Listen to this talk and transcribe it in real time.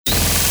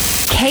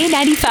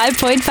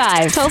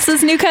K95.5,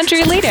 Tulsa's new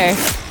country leader.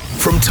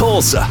 From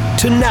Tulsa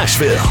to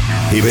Nashville,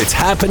 if it's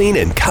happening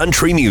in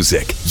country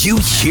music, you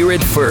hear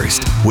it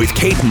first with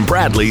Cait and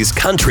Bradley's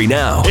Country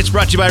Now. It's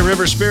brought to you by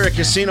River Spirit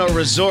Casino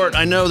Resort.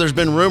 I know there's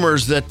been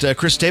rumors that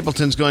Chris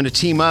Stapleton's going to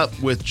team up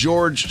with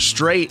George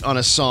Strait on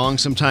a song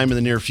sometime in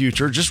the near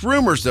future. Just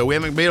rumors, though. We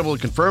haven't been able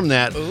to confirm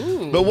that.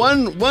 Ooh. But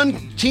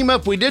one team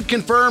up we did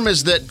confirm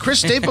is that Chris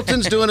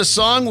Stapleton's doing a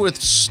song with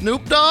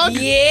Snoop Dogg.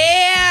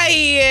 Yeah,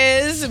 he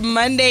is.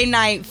 Monday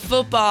Night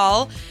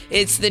Football.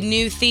 It's the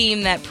new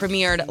theme that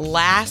premiered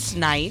last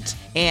night,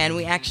 and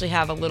we actually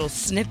have a little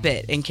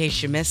snippet in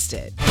case you missed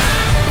it.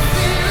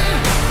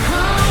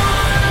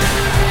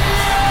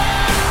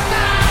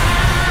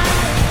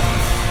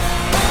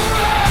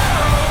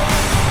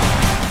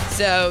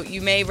 So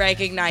you may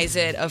recognize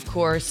it, of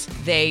course.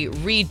 They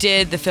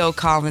redid the Phil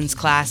Collins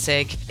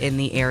classic In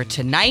the Air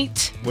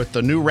Tonight. With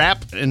the new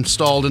rap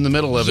installed in the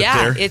middle of it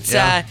there. It's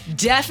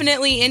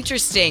definitely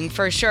interesting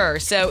for sure.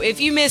 So if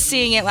you missed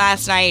seeing it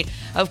last night,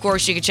 of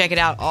course, you can check it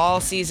out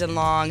all season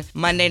long,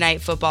 Monday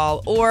Night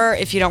Football. Or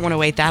if you don't want to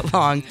wait that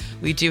long,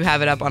 we do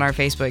have it up on our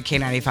Facebook,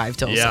 K95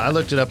 Tulsa. Yeah, I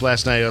looked it up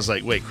last night. I was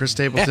like, wait, Chris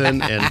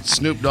Stapleton and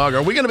Snoop Dogg,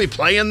 are we going to be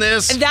playing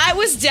this? That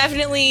was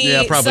definitely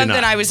something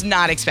not. I was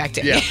not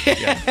expecting. Yeah,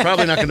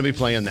 probably not going to be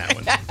playing that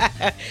one.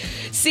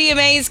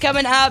 CMA's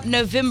coming up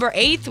November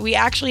 8th. We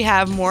actually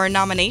have more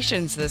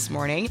nominations this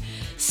morning.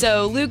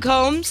 So Luke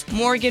Combs,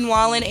 Morgan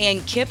Wallen,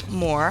 and Kip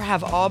Moore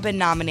have all been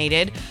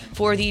nominated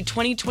for the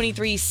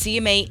 2023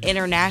 CMA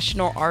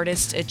International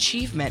Artist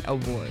Achievement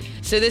Award.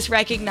 So this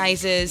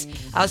recognizes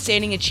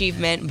outstanding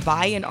achievement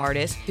by an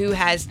artist who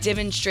has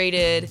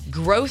demonstrated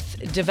growth,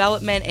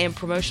 development, and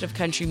promotion of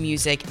country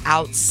music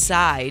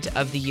outside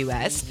of the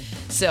U.S.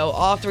 So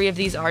all three of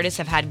these artists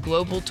have had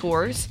global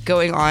tours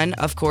going on,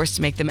 of course,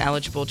 to make them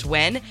eligible to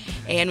win.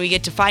 And we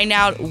get to find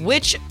out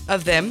which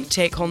of them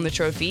take home the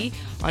trophy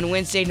on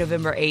Wednesday,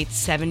 November 8th,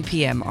 7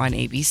 p.m. on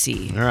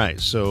ABC. All right,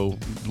 so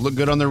look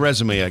good on their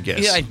resume, I guess.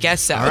 Yeah, I guess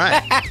so. All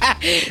right.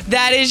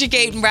 That is your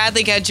Cait and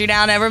Bradley Country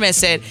Now. Never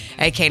miss it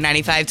at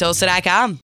K95Tulsa.com.